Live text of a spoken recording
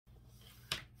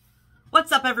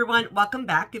What's up, everyone? Welcome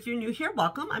back. If you're new here,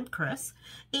 welcome. I'm Chris.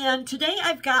 And today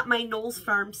I've got my Knowles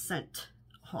Farm scent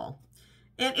haul.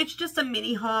 And it's just a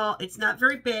mini haul. It's not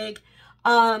very big.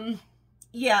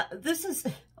 Yeah, this is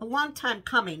a long time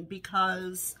coming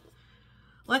because,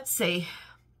 let's see,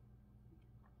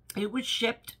 it was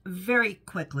shipped very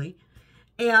quickly.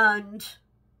 And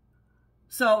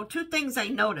so two things I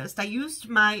noticed. I used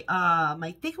my,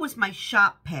 I think it was my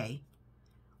shop pay.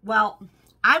 Well,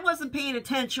 I wasn't paying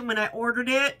attention when I ordered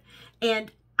it,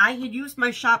 and I had used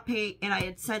my shop pay, and I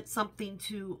had sent something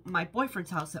to my boyfriend's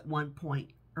house at one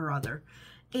point or other,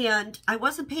 and I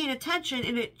wasn't paying attention,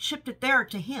 and it shipped it there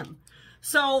to him.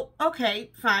 So,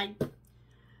 okay, fine.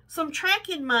 So I'm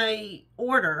tracking my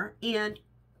order, and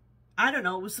I don't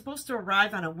know, it was supposed to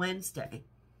arrive on a Wednesday.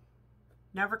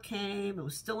 Never came. It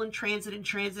was still in transit.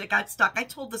 It got stuck. I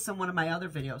told this in one of my other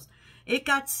videos. It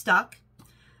got stuck.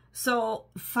 So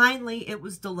finally it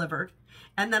was delivered,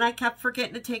 and then I kept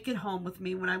forgetting to take it home with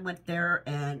me when I went there,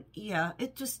 and yeah,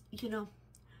 it just, you know,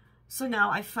 so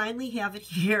now I finally have it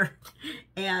here,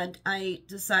 and I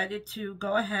decided to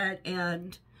go ahead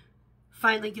and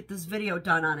finally get this video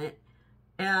done on it.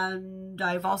 And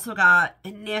I've also got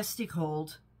a nasty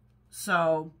cold,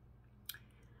 so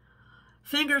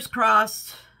fingers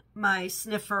crossed my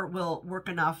sniffer will work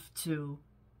enough to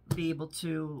be able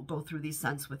to go through these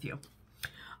scents with you.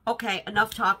 Okay,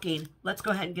 enough talking. Let's go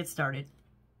ahead and get started.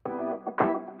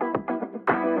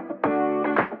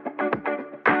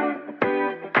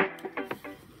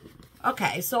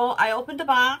 Okay, so I opened a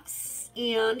box,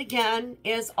 and again,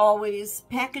 as always,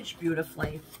 packaged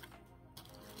beautifully.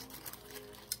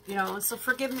 You know, so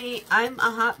forgive me, I'm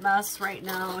a hot mess right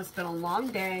now. It's been a long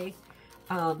day.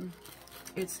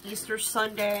 It's Easter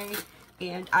Sunday,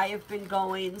 and I have been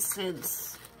going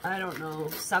since, I don't know,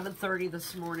 7:30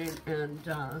 this morning, and,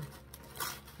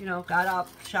 you know, got up,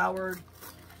 showered,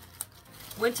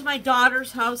 went to my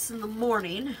daughter's house in the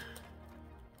morning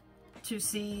to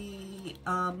see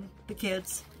the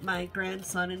kids, my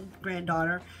grandson and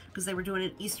granddaughter, because they were doing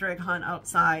an Easter egg hunt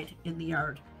outside in the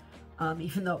yard,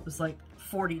 even though it was like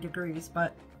 40 degrees,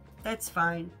 but that's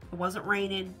fine. It wasn't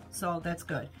raining, so that's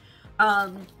good.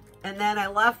 And then I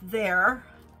left there,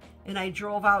 and I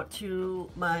drove out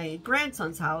to my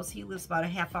grandson's house. He lives about a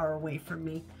half hour away from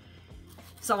me.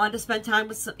 So I wanted to spend time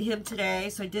with him today,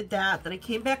 so I did that. Then I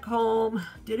came back home,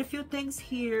 did a few things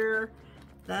here.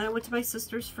 Then I went to my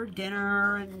sister's for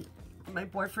dinner, and my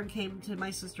boyfriend came to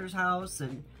my sister's house,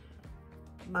 and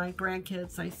my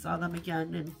grandkids, I saw them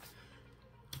again, and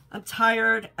I'm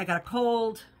tired. I got a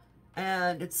cold,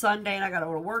 and it's Sunday, and I got to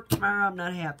go to work tomorrow. I'm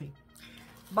not happy.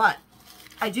 But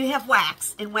I do have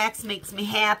wax, and wax makes me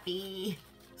happy.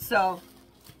 So,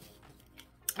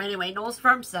 anyway, Knowles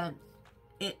Farm Scent.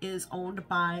 It is owned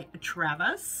by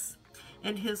Travis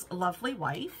and his lovely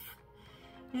wife.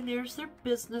 And there's their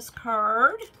business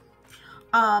card.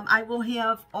 I will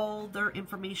have all their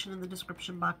information in the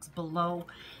description box below.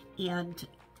 And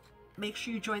make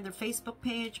sure you join their Facebook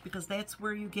page, because that's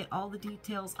where you get all the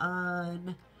details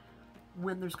on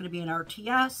when there's going to be an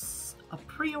RTS, a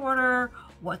pre-order,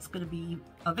 what's going to be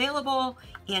available,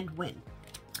 and when.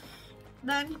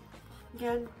 Then,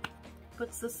 again,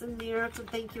 puts this in there. It's a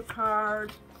thank you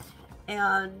card.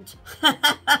 And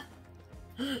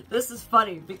this is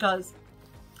funny because,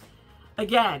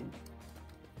 again,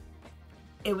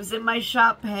 it was in my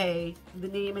shop pay, the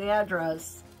name and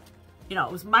address. You know,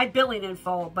 it was my billing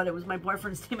info, but it was my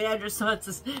boyfriend's name and address, so it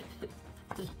says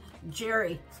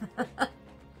Jerry.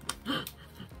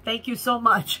 Thank you so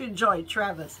much. Enjoy,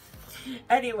 Travis.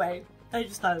 Anyway, I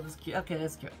just thought it was cute. Okay,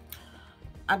 that's cute.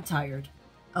 I'm tired.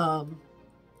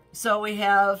 So we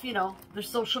have, you know, their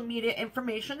social media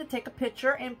information to take a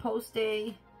picture and post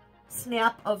a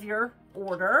snap of your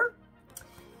order.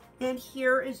 And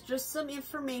here is just some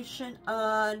information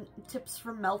on tips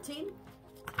for melting.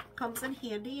 Comes in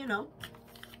handy, you know.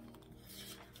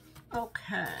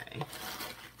 Okay.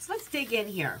 So let's dig in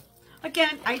here.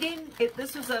 Again, I didn't,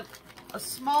 this was a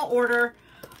small order,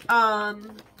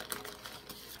 and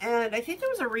I think there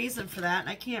was a reason for that, and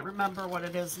I can't remember what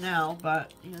it is now,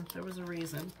 but, you know, there was a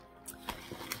reason.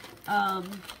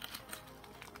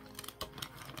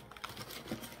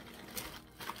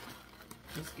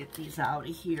 Let's get these out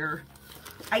of here.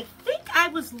 I think I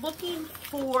was looking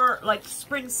for, like,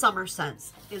 spring summer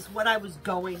scents is what I was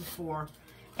going for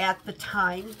at the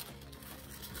time.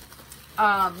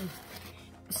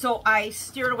 So I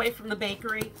steered away from the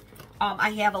bakery.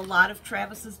 I have a lot of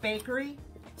Travis's bakery,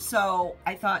 so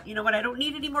I thought, you know what, I don't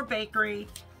need any more bakery.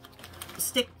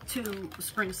 Stick to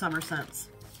spring summer scents.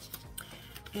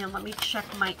 And let me check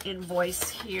my invoice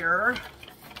here.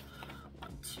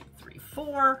 1, 2, 3,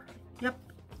 4. Yep,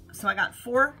 So I got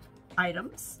 4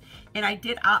 items, and I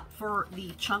did opt for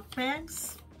the chunk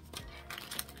bags,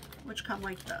 which come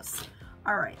like this.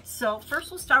 All right, so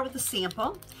first we'll start with the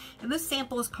sample, and this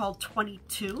sample is called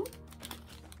 22,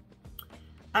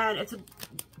 and it's an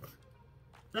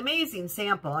amazing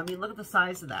sample. I mean, look at the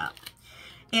size of that.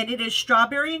 And it is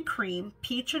strawberry and cream,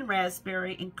 peach and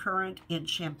raspberry, and currant and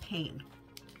champagne.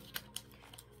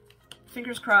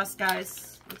 Fingers crossed,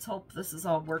 guys. Let's hope this is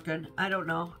all working. I don't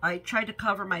know. I tried to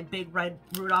cover my big red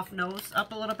Rudolph nose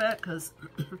up a little bit because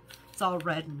it's all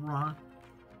red and raw.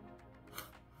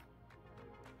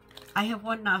 I have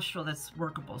one nostril that's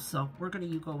workable, so we're going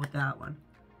to go with that one.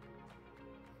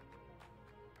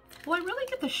 Well, I really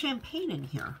get the champagne in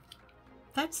here.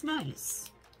 That's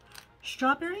nice.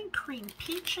 Strawberry and cream,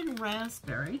 peach and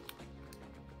raspberry.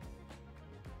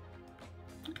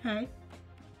 Okay.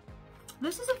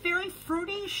 This is a very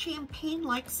fruity,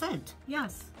 champagne-like scent.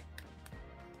 Yes.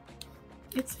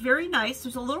 It's very nice.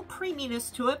 There's a little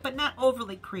creaminess to it, but not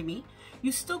overly creamy.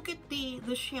 You still get the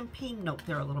champagne note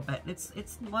there a little bit.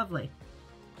 It's lovely.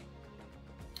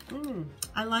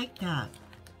 I like that.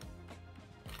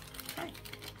 Okay.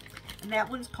 And that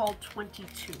one's called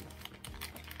 22.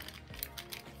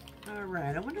 All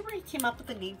right, I wonder where he came up with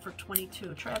the name for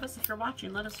 22. Travis, if you're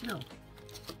watching, let us know.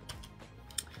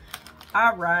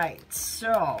 All right,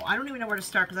 so I don't even know where to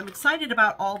start because I'm excited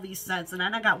about all these scents, and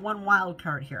then I got one wild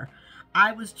card here.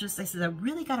 I said, I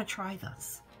really got to try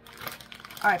this.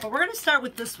 All right, but we're going to start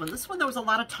with this one. This one, there was a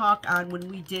lot of talk on when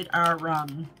we did our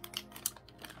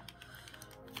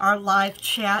live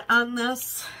chat on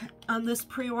this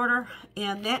pre-order,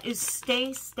 and that is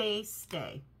Stay, Stay,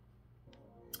 Stay.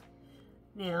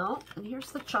 Now, and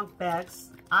here's the chunk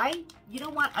bags. You know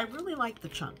what? I really like the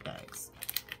chunk bags.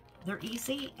 They're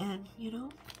easy and, you know.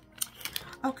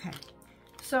 Okay.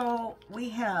 So, we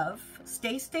have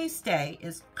Stay, Stay, Stay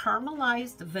is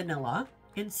caramelized vanilla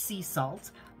and sea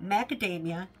salt,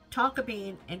 macadamia, tonka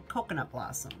bean, and coconut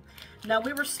blossom. Now,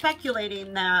 we were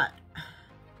speculating that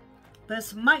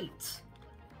this might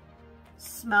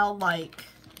smell like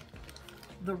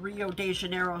the Rio de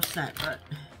Janeiro scent, but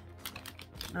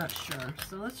not sure.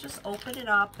 So let's just open it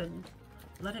up and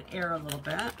let it air a little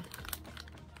bit.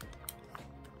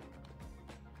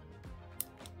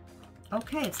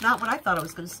 Okay, it's not what I thought it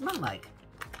was going to smell like.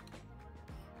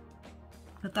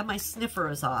 But then my sniffer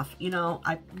is off. You know,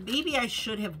 maybe I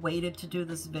should have waited to do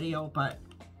this video, but,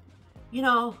 you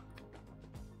know,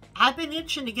 I've been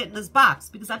itching to get in this box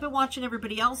because I've been watching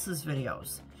everybody else's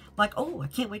videos. Like, oh, I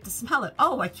can't wait to smell it.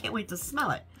 Oh, I can't wait to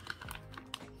smell it.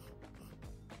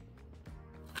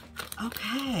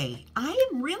 Okay, I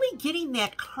am really getting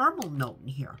that caramel note in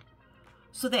here.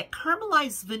 So that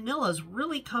caramelized vanilla is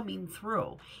really coming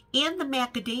through. And the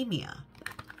macadamia.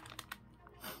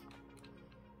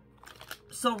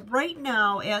 So right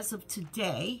now, as of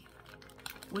today,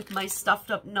 with my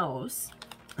stuffed up nose,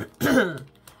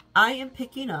 I am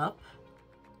picking up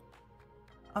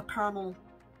a caramel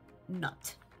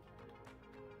nut.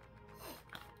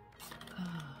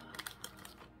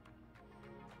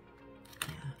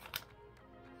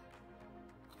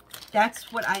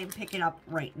 That's what I am picking up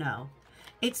right now.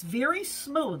 It's very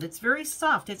smooth. It's very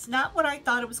soft. It's not what I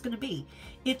thought it was going to be.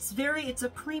 It's a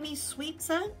creamy sweet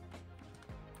scent.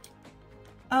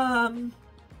 I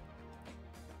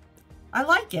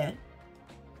like it.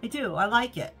 I do. I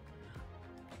like it.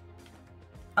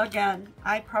 Again,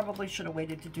 I probably should have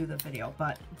waited to do the video,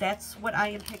 but that's what I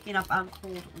am picking up on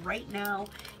cold right now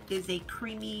is a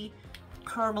creamy,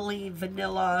 caramely,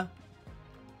 vanilla,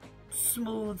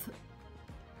 smooth,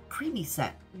 creamy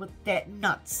scent with that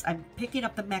nuts. I'm picking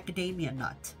up the macadamia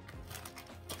nut.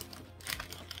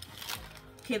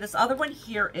 Okay, this other one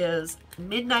here is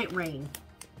Midnight Rain.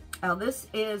 Now this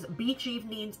is Beach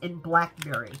Evenings in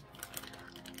Blackberry.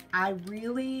 I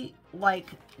really like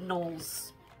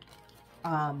Knowles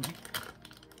Farms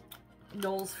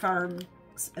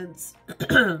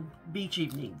and Beach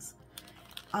Evenings.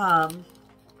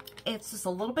 It's just a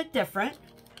little bit different.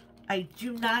 I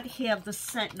do not have the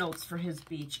scent notes for his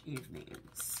Beach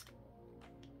Evenings,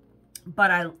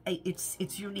 but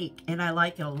it's unique and I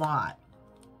like it a lot.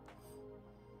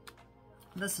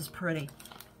 This is pretty.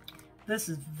 This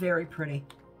is very pretty.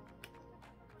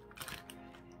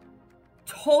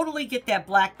 Totally get that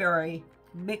blackberry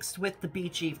mixed with the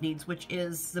Beach Evenings, which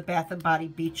is the Bath & Body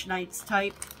Beach Nights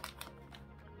type.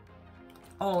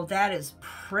 Oh, that is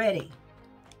pretty.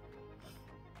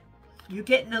 You're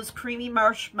getting those creamy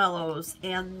marshmallows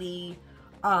and the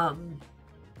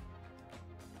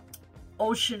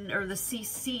ocean or the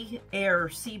sea air,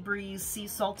 sea breeze,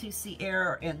 salty sea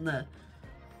air, and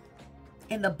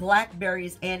the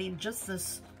blackberries adding just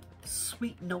this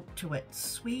sweet note to it.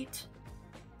 Sweet.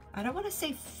 I don't want to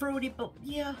say fruity, but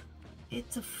yeah,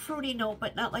 it's a fruity note,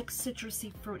 but not like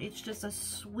citrusy fruit. It's just a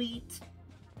sweet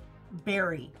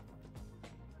berry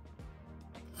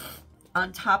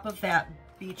on top of that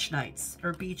beach nights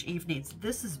or beach evenings.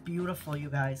 This is beautiful, you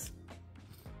guys.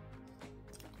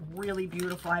 Really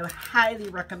beautiful. I would highly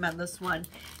recommend this one.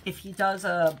 If he does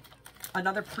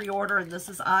another pre-order and this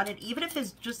is on it, even if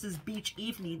it's just his beach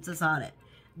evenings is on it,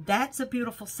 that's a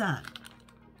beautiful scent.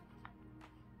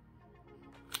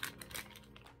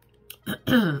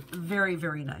 Very,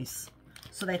 very nice.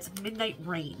 So that's Midnight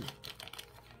Rain.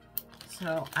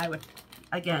 So I would,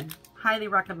 again, highly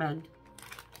recommend.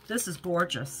 This is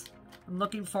gorgeous. I'm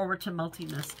looking forward to melting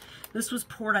this. This was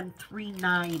poured on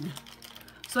 3.9.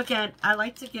 So again, I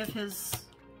like to give his,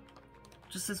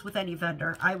 just as with any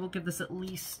vendor, I will give this at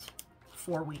least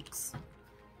 4 weeks.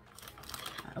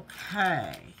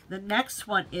 Okay. The next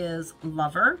one is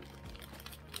Lover.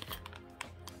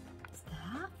 What's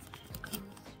that?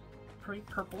 Pretty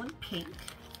purple and pink.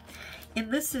 And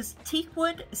this is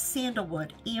teakwood,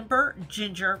 sandalwood, amber,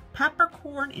 ginger,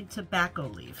 peppercorn, and tobacco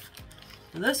leaf.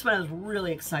 And this one I was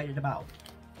really excited about.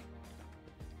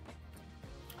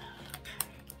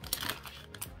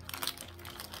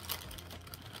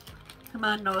 Come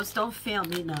on, Knowles, don't fail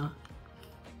me now.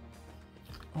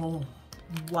 Oh,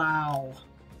 wow.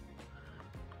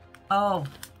 Oh.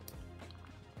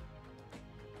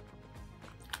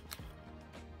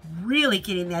 Really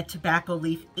getting that tobacco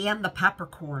leaf and the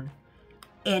peppercorn.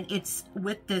 And it's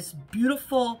with this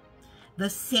beautiful, the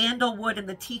sandalwood and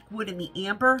the teak wood and the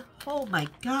amber. Oh my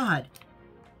God.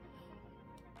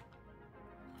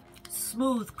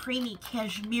 Smooth, creamy,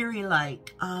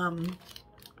 cashmere-like.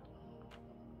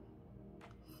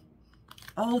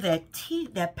 Oh,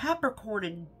 that peppercorn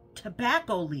and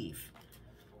tobacco leaf.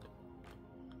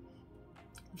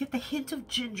 You get the hint of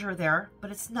ginger there,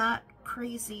 but it's not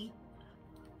crazy.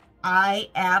 I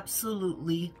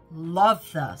absolutely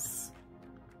love this.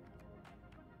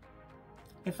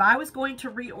 If I was going to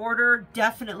reorder,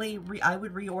 definitely I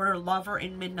would reorder Lover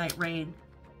in Midnight Rain.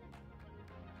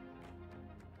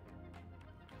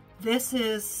 This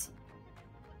is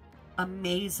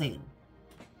amazing.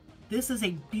 This is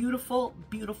a beautiful,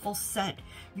 beautiful scent.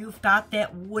 You've got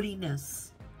that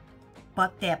woodiness,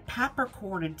 but that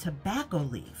peppercorn and tobacco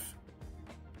leaf.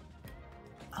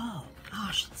 Oh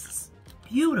gosh, this is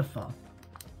beautiful.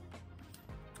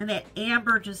 And that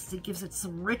amber just, it gives it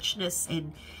some richness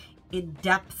and in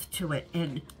depth to it.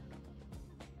 And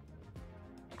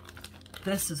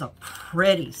this is a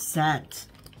pretty scent.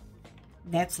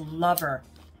 That's Lover.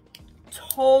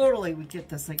 Totally would get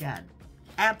this again.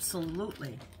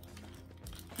 Absolutely.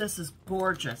 This is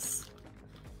gorgeous.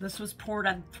 This was poured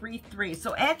on 3.3.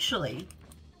 So actually,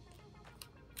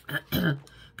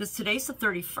 because today's the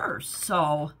 31st,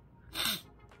 so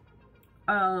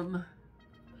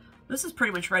this is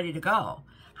pretty much ready to go.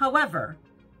 However,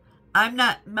 I'm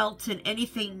not melting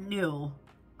anything new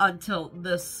until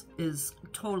this is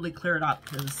totally cleared up,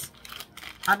 because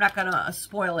I'm not gonna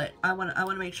spoil it. I want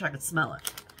to make sure I can smell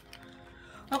it.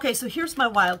 Okay, so here's my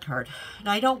wild card. And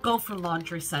I don't go for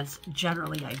laundry scents.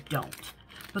 Generally, I don't.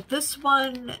 But this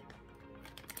one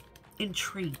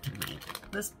intrigued me.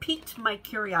 This piqued my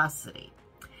curiosity.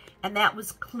 And that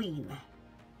was Clean.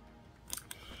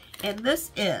 And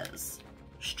this is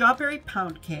strawberry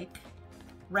pound cake,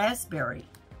 raspberry,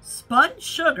 spun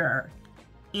sugar,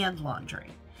 and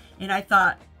laundry. And I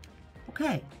thought,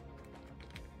 okay,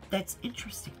 that's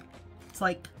interesting. It's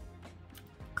like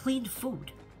clean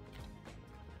food.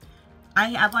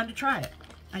 I wanted to try it.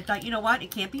 I thought, you know what? It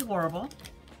can't be horrible.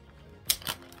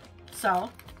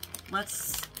 So,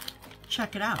 let's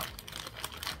check it out.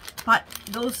 But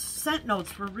those scent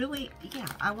notes were really, yeah,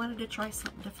 I wanted to try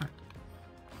something different.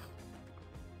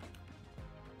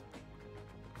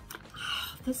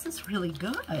 Oh, this is really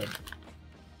good.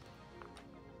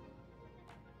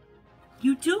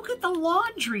 You do get the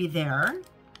laundry there.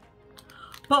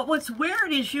 But what's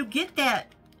weird is you get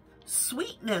that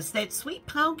sweetness, that sweet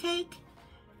pound cake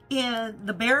and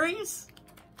the berries.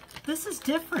 This is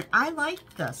different. I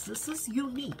like this. This is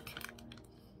unique.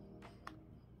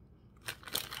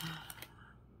 I'm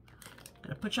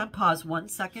gonna put you on pause 1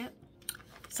 second.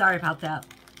 Sorry about that.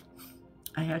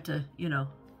 I had to, you know.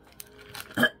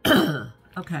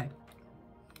 Okay.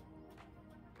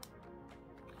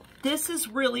 This is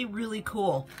really, really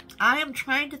cool. I am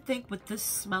trying to think what this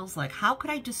smells like. How could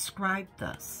I describe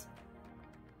this?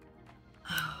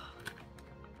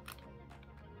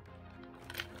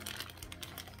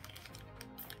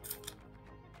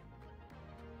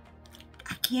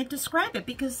 I can't describe it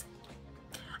because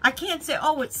I can't say,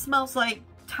 oh, it smells like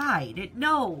Tide.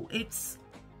 No, it's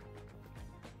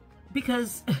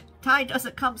because Tide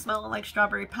doesn't come smelling like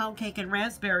strawberry pound cake and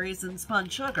raspberries and spun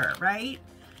sugar, right?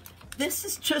 This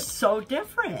is just so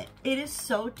different. It is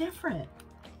so different.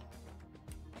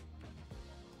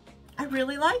 I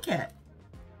really like it.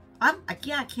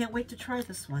 Yeah, I can't wait to try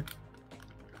this one.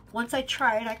 Once I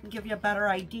try it, I can give you a better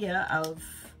idea of...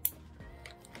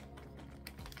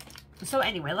 So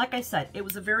anyway, like I said, it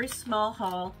was a very small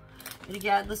haul. And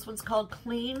again, this one's called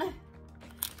Clean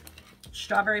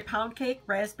Strawberry Pound Cake,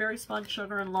 Raspberry Spun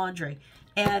Sugar, and Laundry.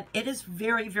 And it is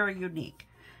very, very unique.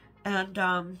 And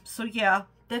so yeah,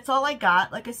 that's all I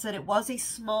got. Like I said, it was a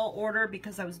small order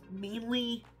because I was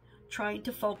mainly trying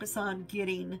to focus on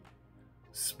getting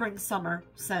spring, summer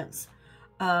scents.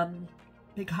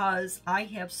 Because I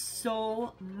have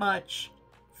so much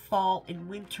fall and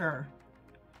winter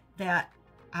that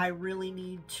I really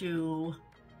need to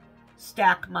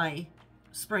stack my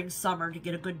spring, summer to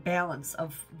get a good balance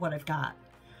of what I've got.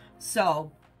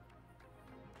 So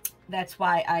that's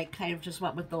why I kind of just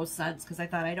went with those scents, because I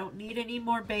thought I don't need any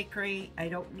more bakery. I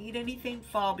don't need anything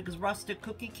fall, because Rustic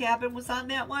Cookie Cabin was on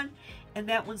that one, and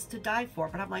that one's to die for.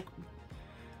 But I'm like,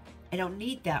 I don't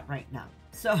need that right now.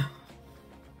 So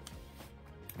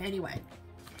anyway,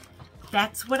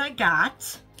 that's what I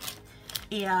got.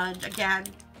 And again,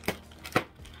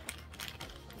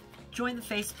 join the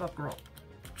Facebook group.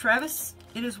 Travis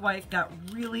and his wife got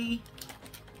really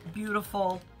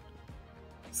beautiful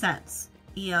scents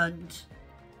and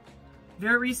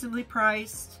very reasonably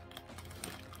priced.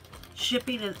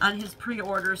 Shipping on his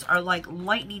pre-orders are like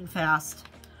lightning fast.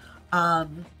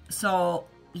 So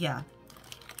yeah,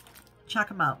 check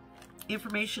them out.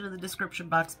 Information in the description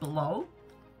box below.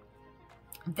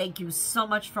 Thank you so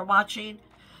much for watching.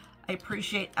 I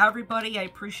appreciate everybody. I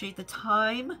appreciate the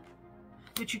time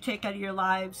that you take out of your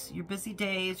lives, your busy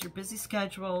days, your busy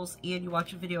schedules, and you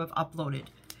watch a video I've uploaded.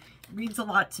 It means a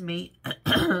lot to me.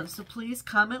 So please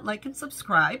comment, like, and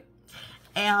subscribe.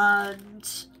 And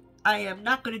I am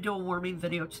not going to do a warming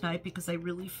video tonight because I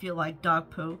really feel like dog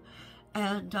poo.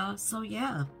 And so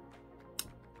yeah,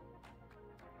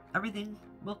 everything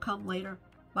will come later.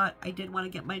 But I did want to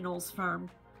get my Knowles Farm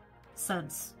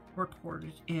scents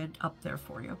recorded and up there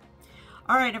for you.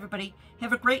 All right, everybody.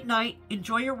 Have a great night.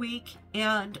 Enjoy your week.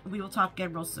 And we will talk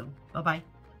again real soon. Bye-bye.